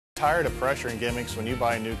tired of pressure and gimmicks when you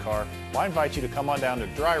buy a new car? Well, I invite you to come on down to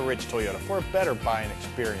Dry Ridge Toyota for a better buying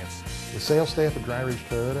experience. The sales staff at Dry Ridge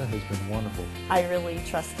Toyota has been wonderful. I really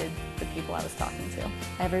trusted the people I was talking to.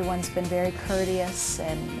 Everyone's been very courteous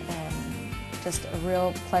and just a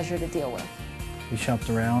real pleasure to deal with. We shopped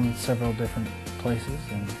around several different places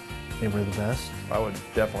and they were the best. I would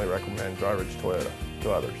definitely recommend Dry Ridge Toyota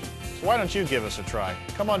to others. So why don't you give us a try?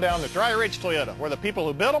 Come on down to Dry Ridge Toyota, where the people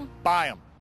who build them, buy them.